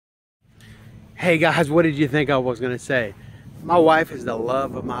Hey guys, what did you think I was going to say? My wife is the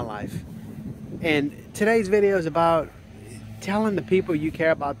love of my life. And today's video is about telling the people you care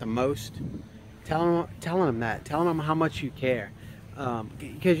about the most, telling them how much you care.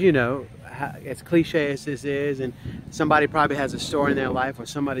 Because you know, as cliche as this is, and somebody probably has a story in their life where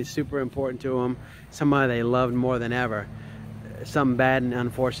somebody's super important to them, somebody they loved more than ever, something bad and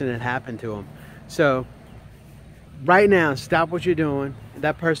unfortunate happened to them. So right now, stop what you're doing.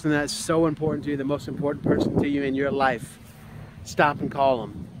 That person that's so important to you, the most important person to you in your life, stop and call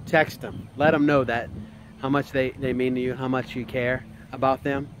them, text them, let them know that how much they mean to you, how much you care about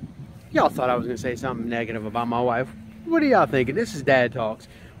them. Y'all thought I was gonna say something negative about my wife. What are y'all thinking? This is Dad Talks.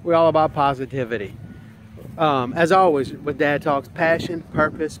 We're all about positivity. As always with Dad Talks, passion,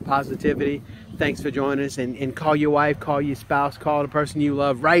 purpose, positivity. Thanks for joining us, and call your wife, call your spouse, call the person you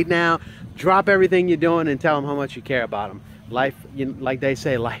love right now. Drop everything you're doing and tell them how much you care about them. Life, like they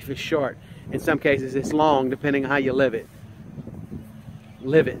say, life is short. In some cases, it's long, depending on how you live it.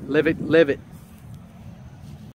 Live it, live it, live it.